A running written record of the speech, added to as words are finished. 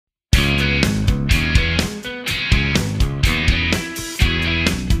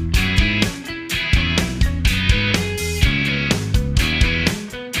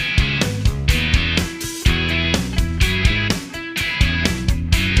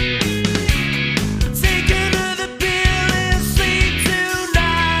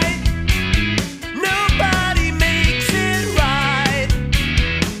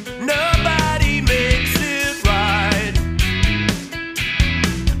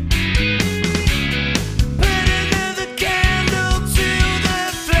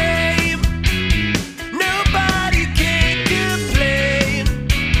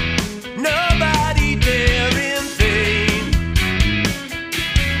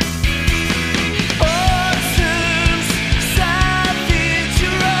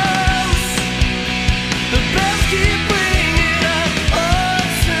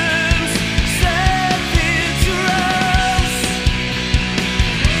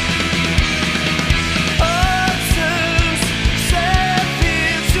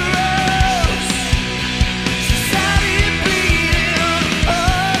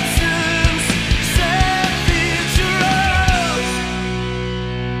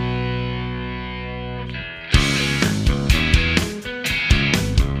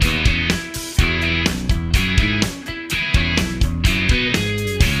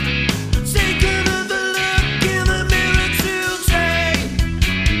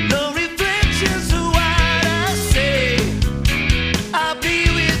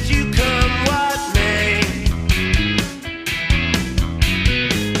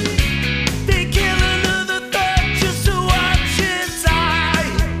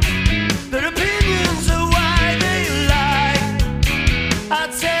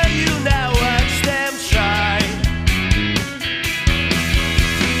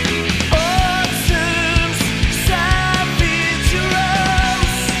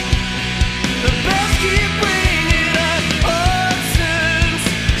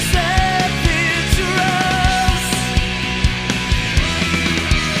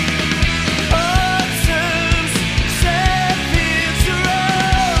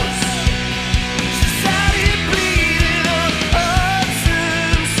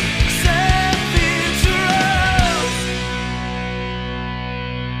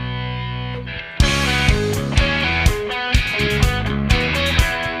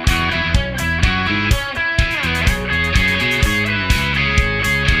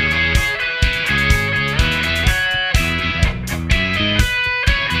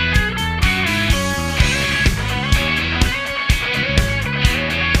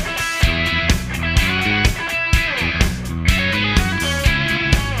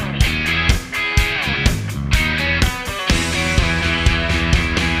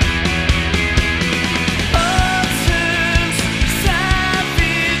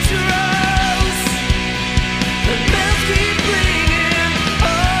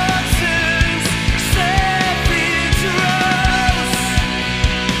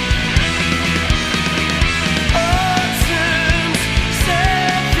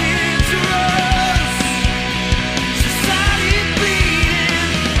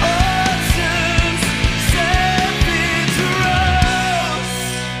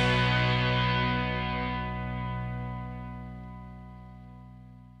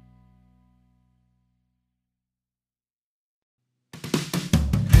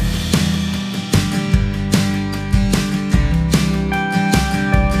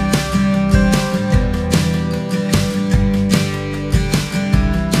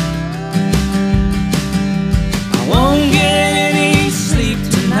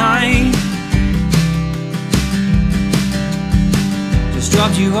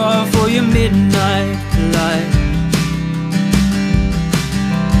dropped you off for your midnight light.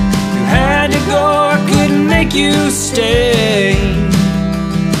 You had to go, I couldn't make you stay.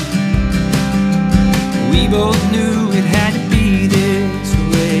 We both knew it had to be this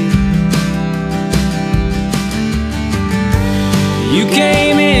way. You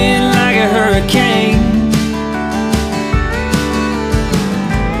came in like a hurricane,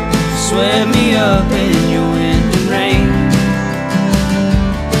 swept me up in your wind and rain.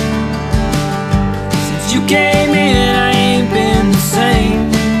 Since you came in, I ain't been the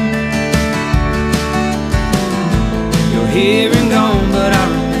same. You're here and gone, but I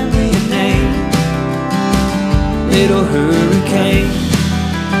remember your name. Little hurricane,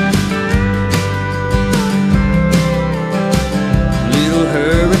 little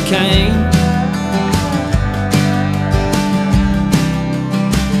hurricane.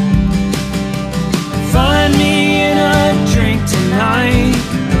 Find me in a drink tonight.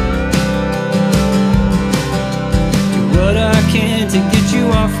 Do what I can to get you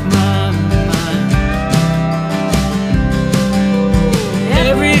off my mind.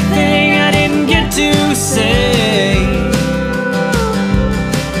 Everything I didn't get to say,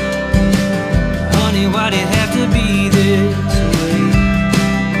 honey, why'd it have to be this way?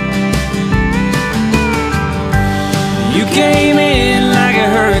 You came in like a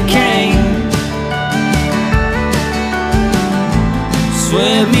hurricane,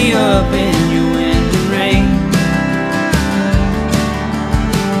 swept me up in your wind and rain.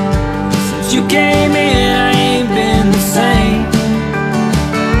 Since you came in, I ain't been the same.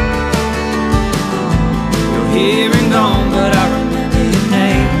 You're here and gone, but I remember your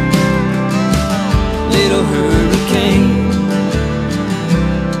name. Little hurricane,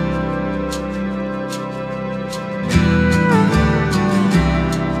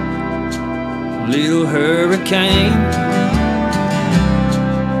 little hurricane.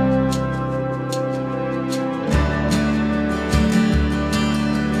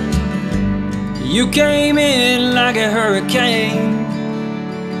 You came in like a hurricane,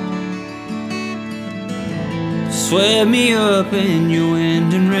 swept me up in your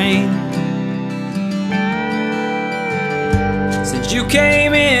wind and rain. Since you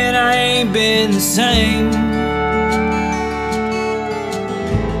came in, I ain't been the same.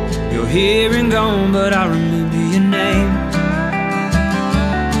 You're here and gone, but I remember your name.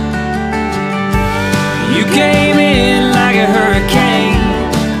 You came in like a hurricane,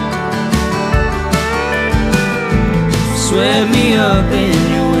 swept me up in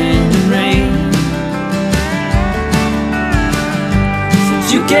your wind and rain. Since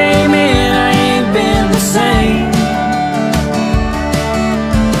you came in, I ain't been the same.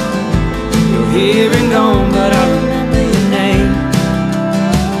 You're here and gone, but I remember your name.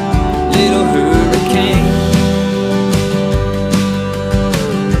 Little hurricane,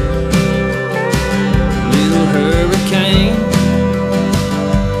 little hurricane.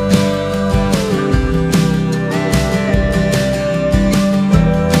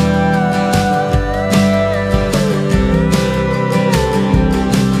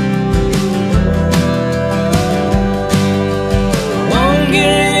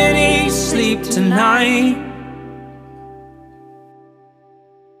 Tonight,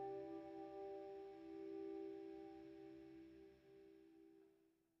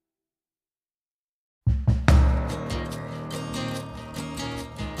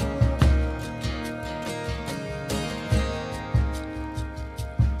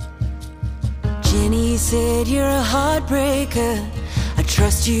 Jenny said you're a heartbreaker. I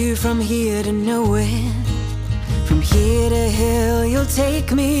trust you from here to nowhere. From here to hell, you'll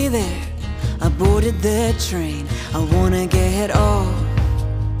take me there. I boarded the train, I wanna get off.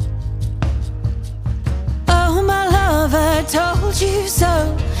 Oh my love, I told you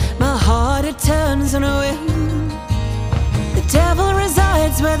so. My heart, it turns on a whim. The devil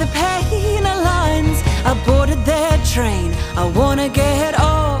resides where the pain aligns. I boarded that train, I wanna get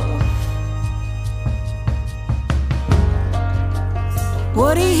off.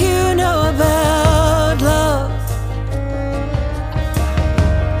 What do you know about love?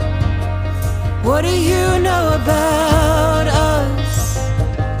 What do you know about us?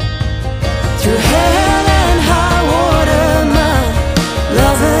 Through hell and high water, my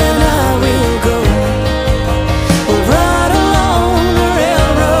love and I will go. We'll ride along the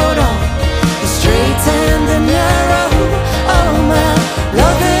railroad, on the straight and the narrow. Oh, my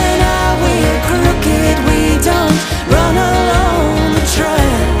love and I, we're crooked. We don't run along the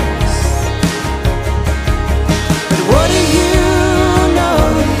tracks. But what do you know?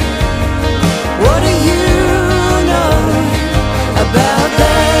 What do you know?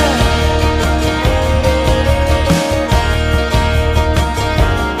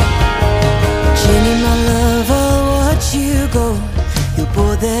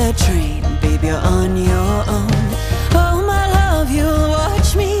 that train, babe, you're on your own. Oh my love, you'll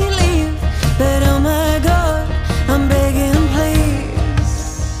watch me leave, but oh my God, I'm begging please.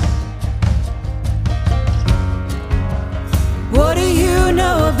 What do you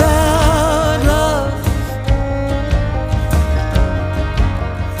know about love?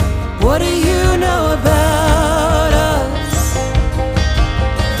 What do you know about us?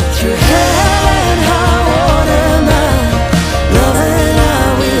 Through hell and high water, my love and I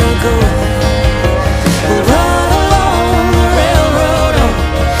will go. We'll ride along the railroad, on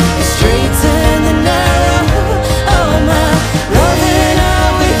the straights and the narrow. Oh my love and I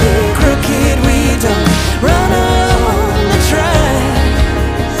will be crooked, we don't run along the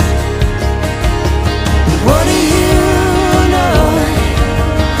tracks. What do you know?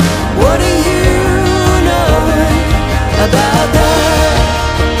 What do you know about that?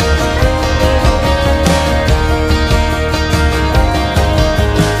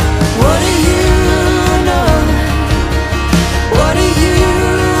 What do you know? What do you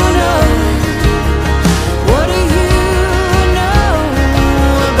know? What do you know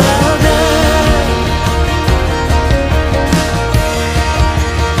about that?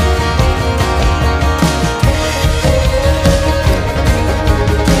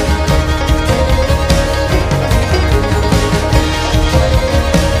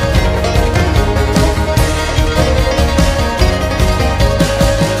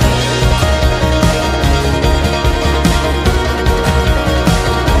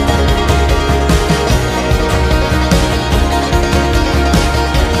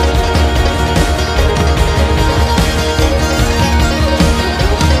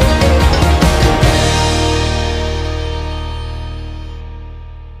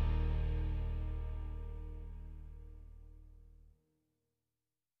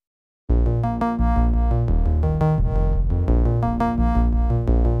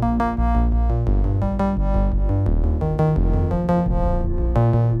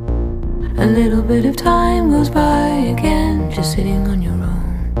 A little bit of time goes by again, just sitting on your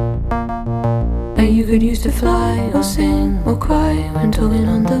own. Now you could use to fly or sing or cry when talking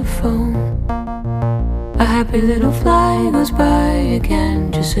on the phone. A happy little fly goes by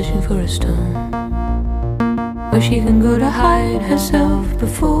again, just searching for a stone where she can go to hide herself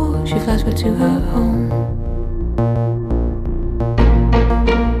before she flies back to her home.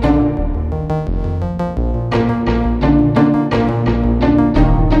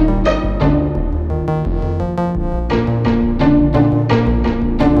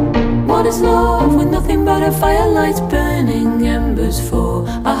 What is love when nothing but a firelights burning embers for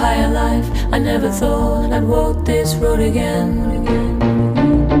a higher life? I never thought I'd walk this road again.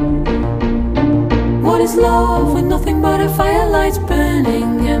 What is love when nothing but a firelights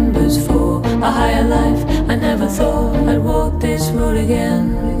burning embers for a higher life? I never thought I'd walk this road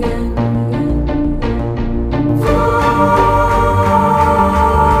again.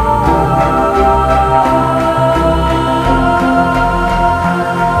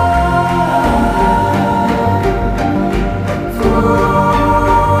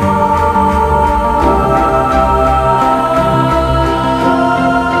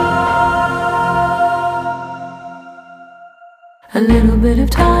 A little bit of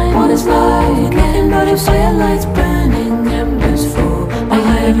time, what is life? Nothing but a firelights burning embers for a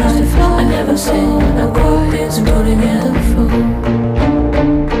higher life. I never said I'd walk this road again.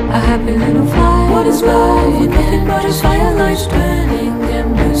 A happy little fly, what is life? Nothing but a firelights burning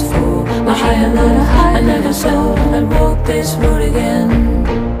embers for a higher life. I never said I'd walk this road again.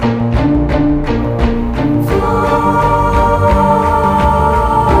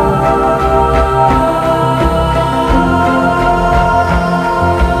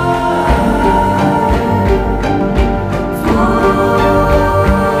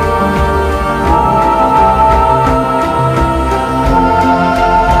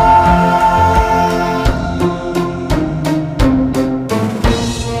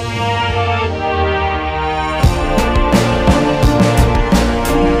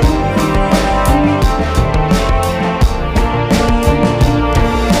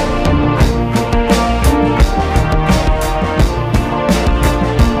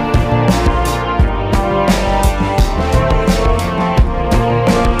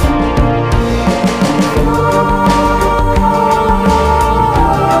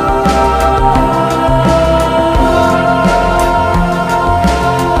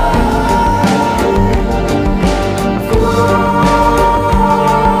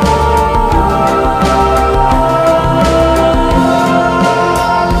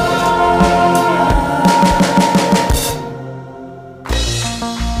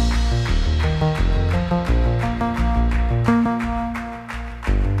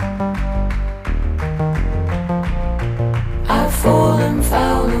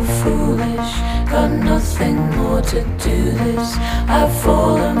 nothing more to do this. I've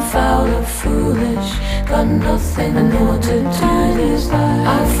fallen foul of foolish. Got nothing more to do this.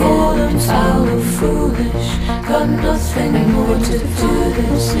 I've fallen foul of foolish. Got nothing more to do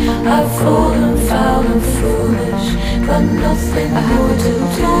this. I've fallen foul of foolish. Got nothing more to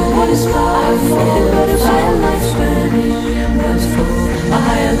do. What is mine? I've fallen foul of foolish. Was for a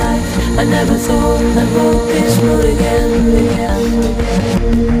higher life. I never thought I wrote this road again.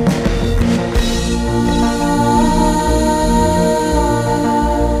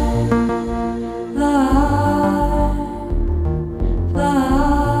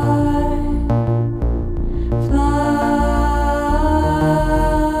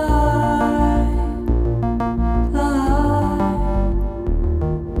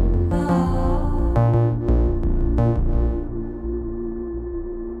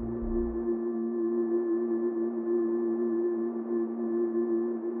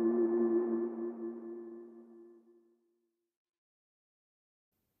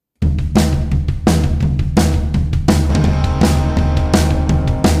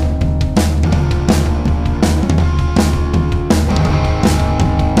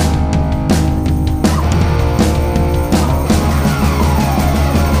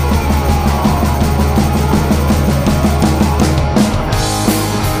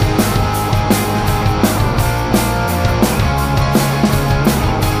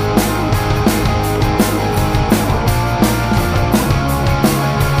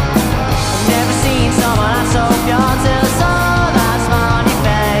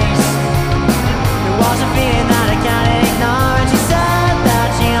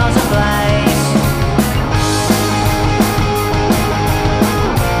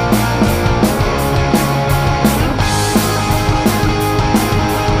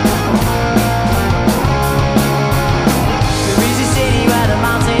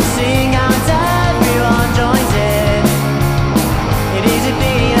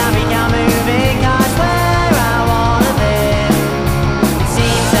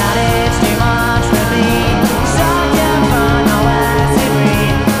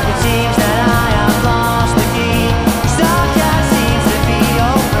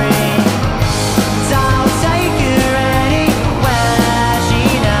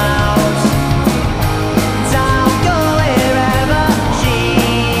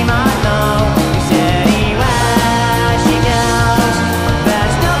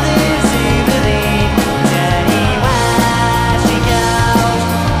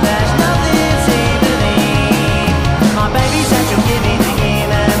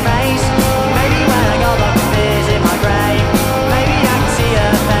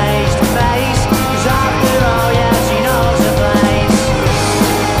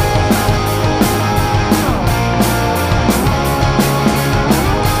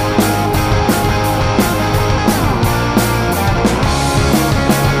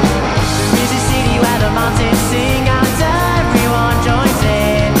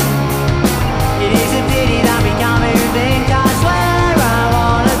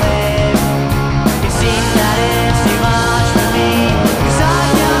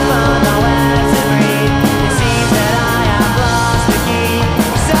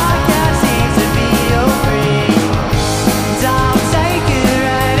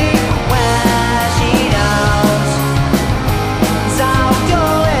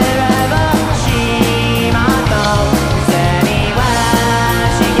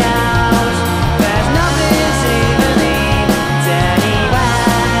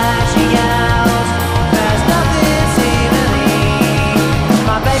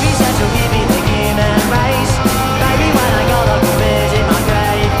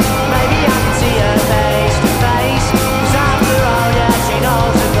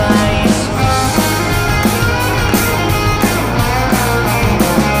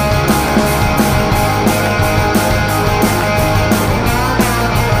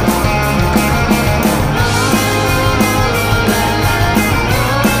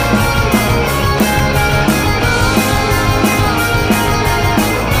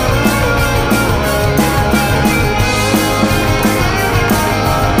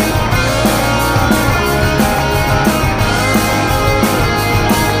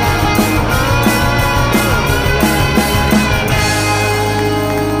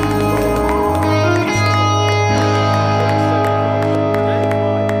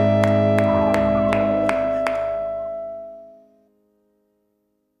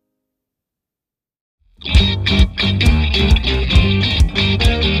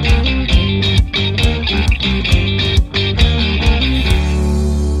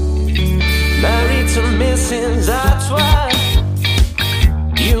 missing, that's why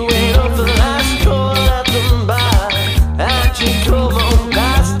you ain't up the last call at the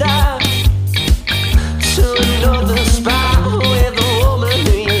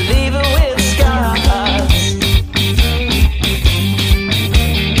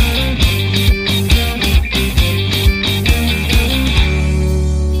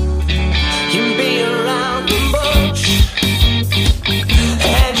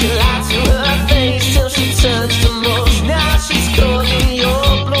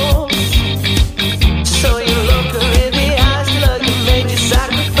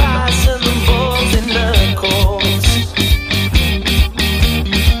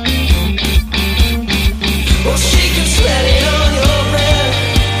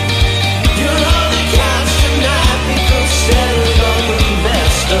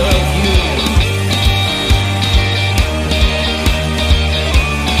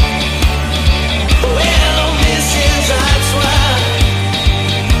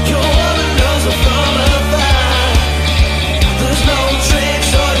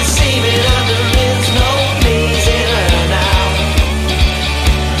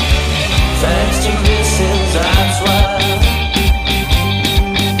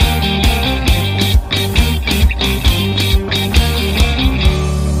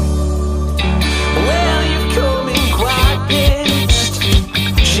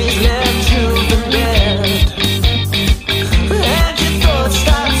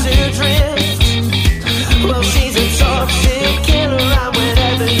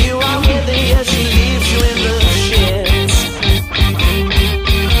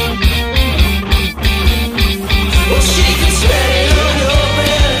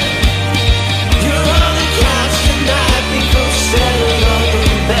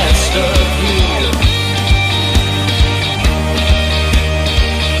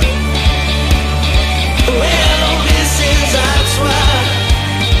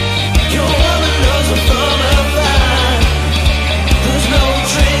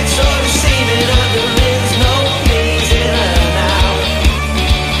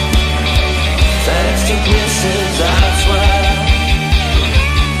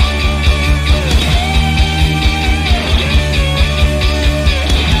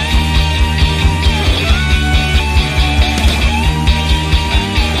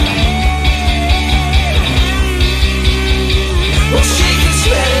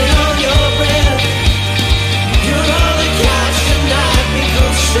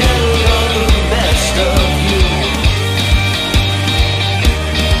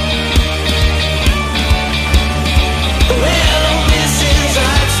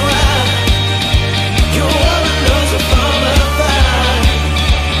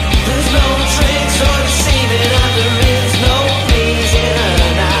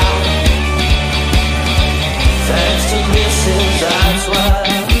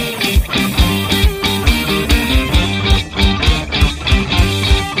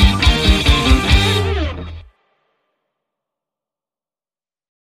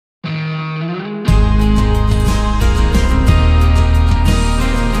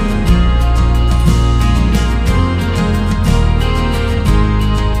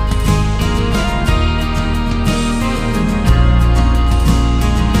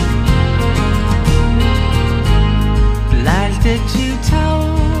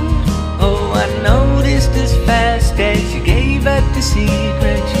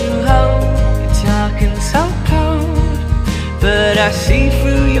I see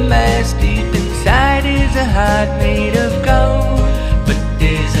through your mask. Deep inside is a heart made of gold, but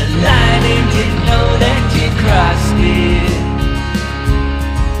there's a line and you know that you crossed it.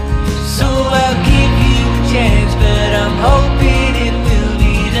 So I'll give you a chance, but I'm hoping it will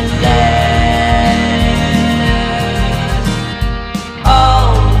be the last.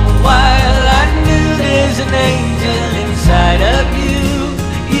 All the while I knew there's an angel inside of you,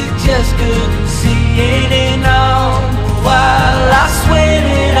 you just couldn't see it. And all the while I swear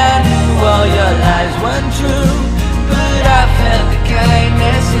that I knew all your lies weren't true, but I felt the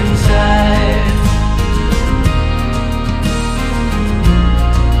kindness inside.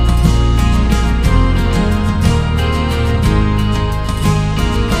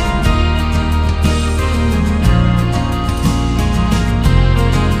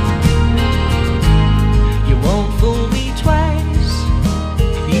 You won't fool me twice.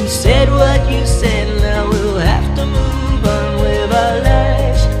 You said what you said, now we'll have to move on with our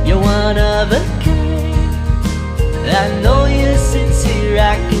lives. You're one of a kind. I know you're sincere,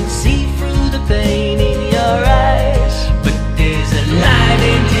 I can see through the pain in your eyes, but there's a line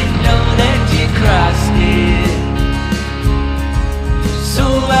and you know that you crossed it. So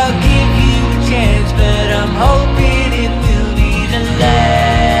I'll give you a chance, but I'm hoping it will be the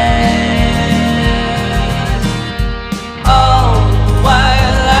last. All the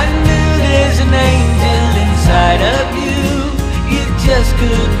while I knew there's an angel inside of you, you just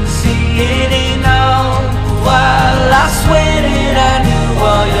couldn't see it. And all the while I swear that I knew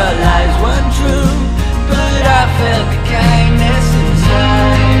all your lies weren't true, but I felt the kindness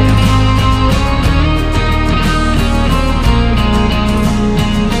inside.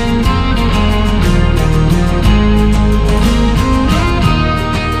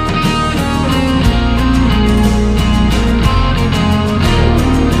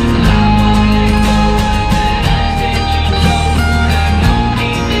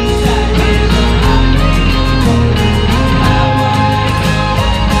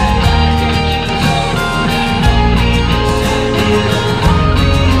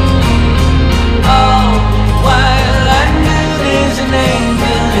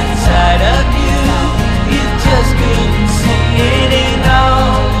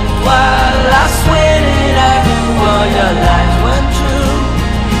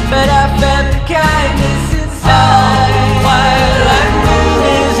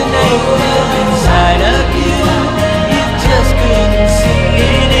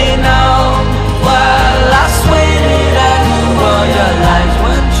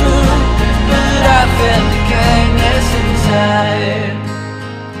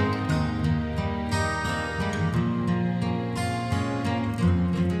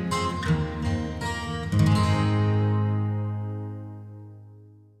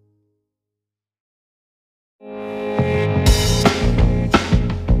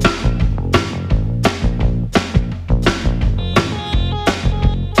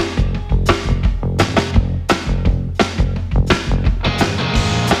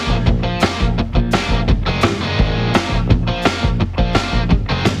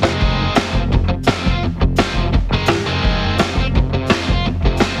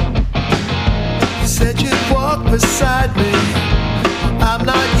 Beside me, I'm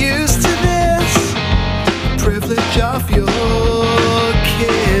not used to this privilege of your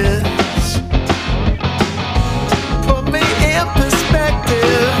kiss. Put me in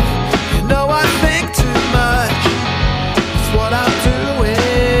perspective, you know I think too much. It's what I'm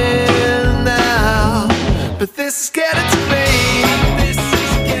doing now, but this is getting to me. This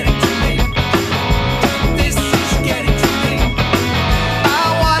is getting to me. This is getting to me. I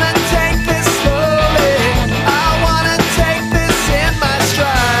wanna take this slowly. I wanna take this in my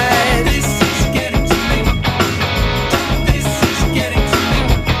stride. This is getting to me. This is getting to me.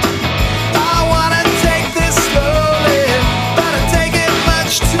 I wanna take this slowly, but I take it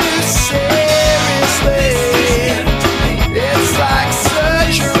much too seriously. It's like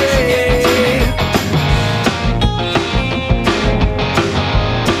surgery.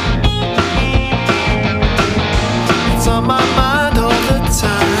 It's on my mind all the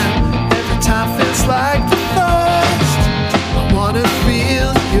time. Every time feels like the first. I wanna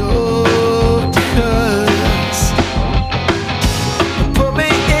feel your curse. Put me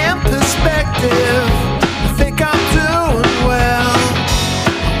in perspective. I think I'm doing well.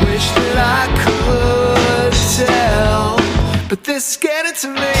 I wish that I could tell, but this is getting to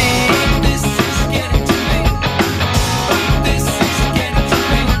me. This is getting to me. This is getting to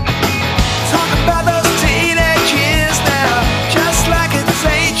me. Talk about those teenage years now, just like it's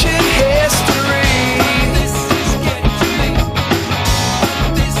ancient history. This is getting to me.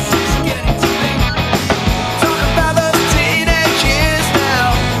 This is getting to me. Talk about those teenage years.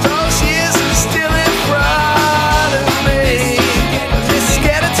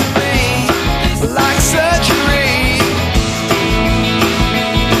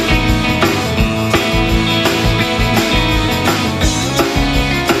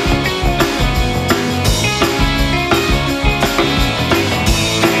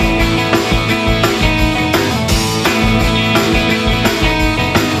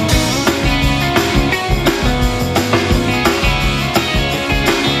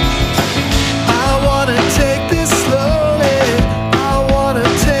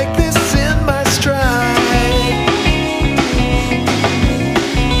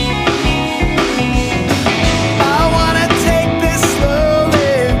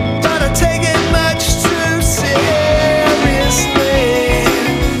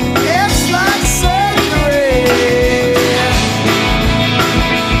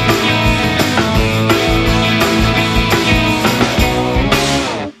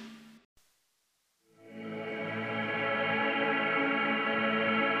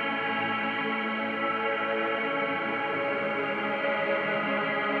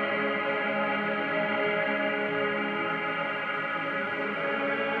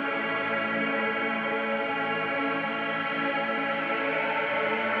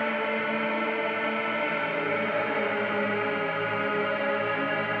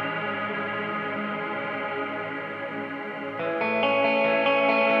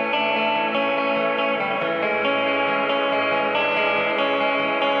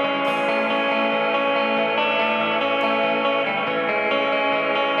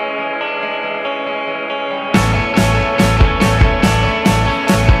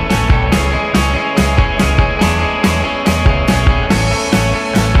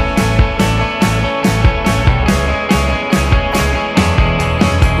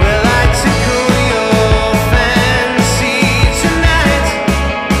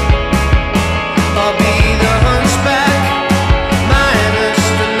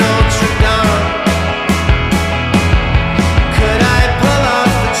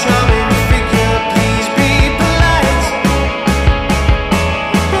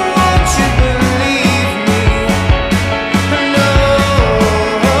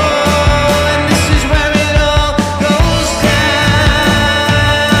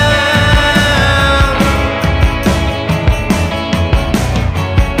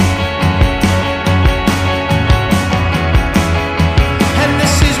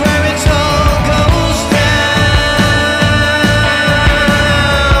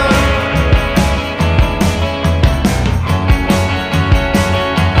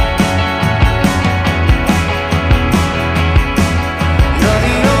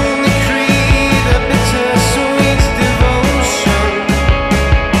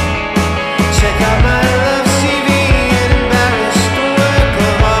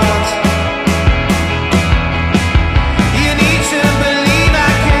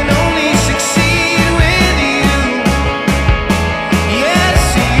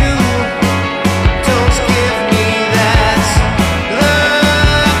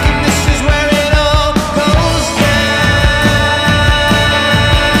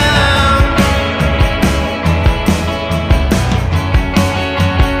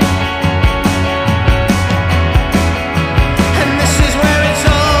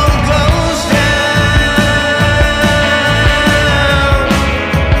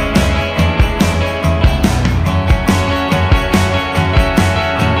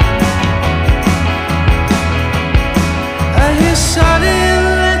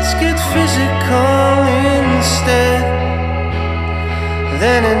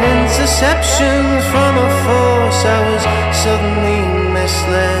 then an interception from a force. I was suddenly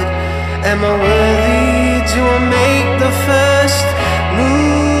misled. Am I worthy? Do I make the first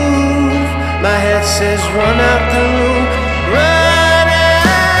move? My head says run out the room, run.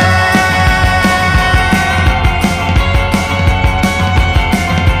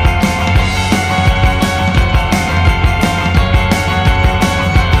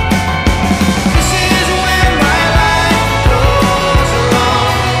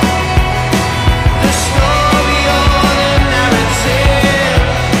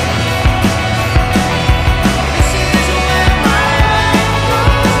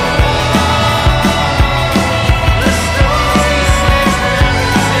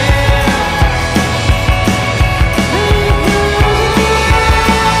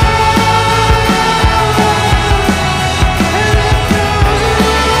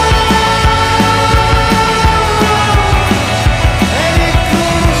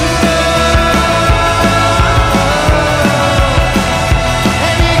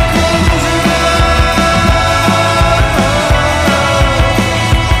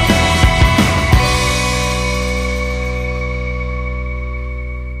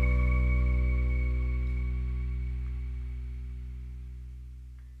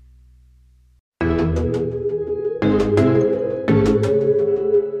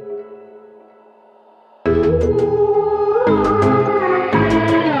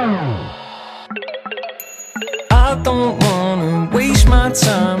 I don't wanna waste my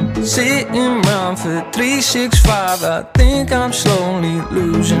time sitting around for 365. I think I'm slowly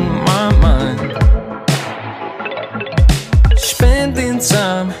losing my mind. Spending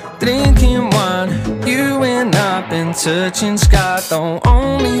time drinking wine, you and I've been touching sky. The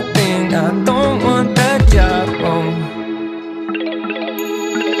only thing I don't want that job on.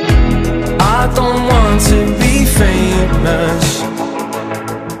 I don't want to be famous,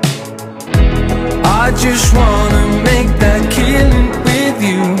 I just wanna make that killing with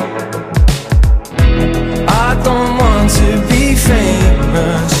you. I don't want to be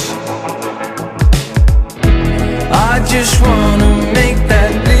famous, I just wanna make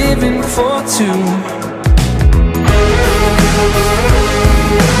that living for two.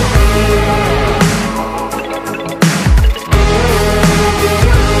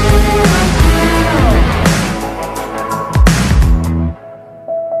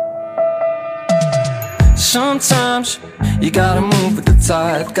 Sometimes you gotta move with the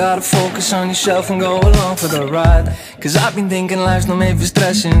tide, gotta focus on yourself and go along for the ride. Cause I've been thinking life's not made for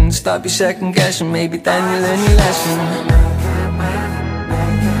stressing. Stop your second guessing, maybe then you learn your lesson.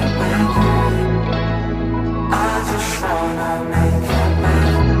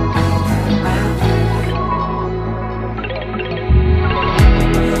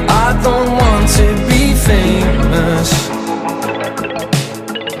 I don't want to be famous,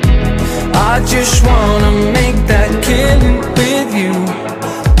 I just wanna make that killing with you.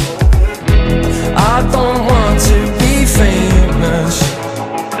 I don't want to be famous,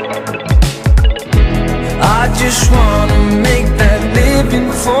 I just wanna make that living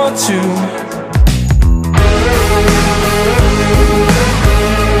for two.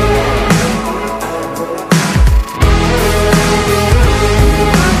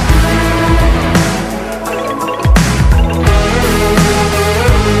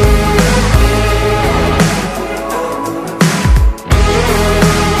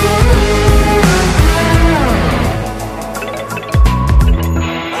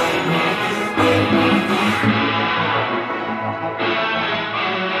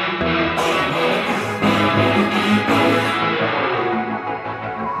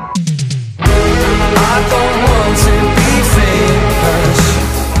 I don't want to be famous,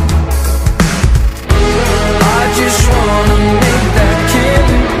 I just wanna make that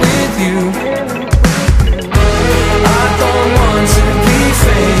killing with you. I don't want to be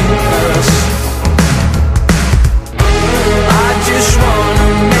famous, I just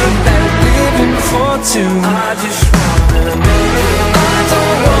wanna make that living for two. I just wanna make it. I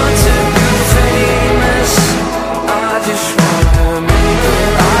don't want to be famous, I just wanna make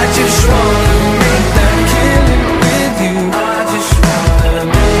it. I just wanna make that killing with you. I just wanna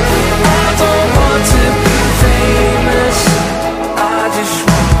make it. I don't want to be famous, I just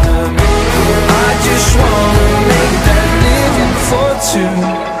wanna make it. I just wanna make that living for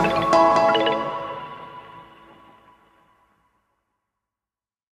two.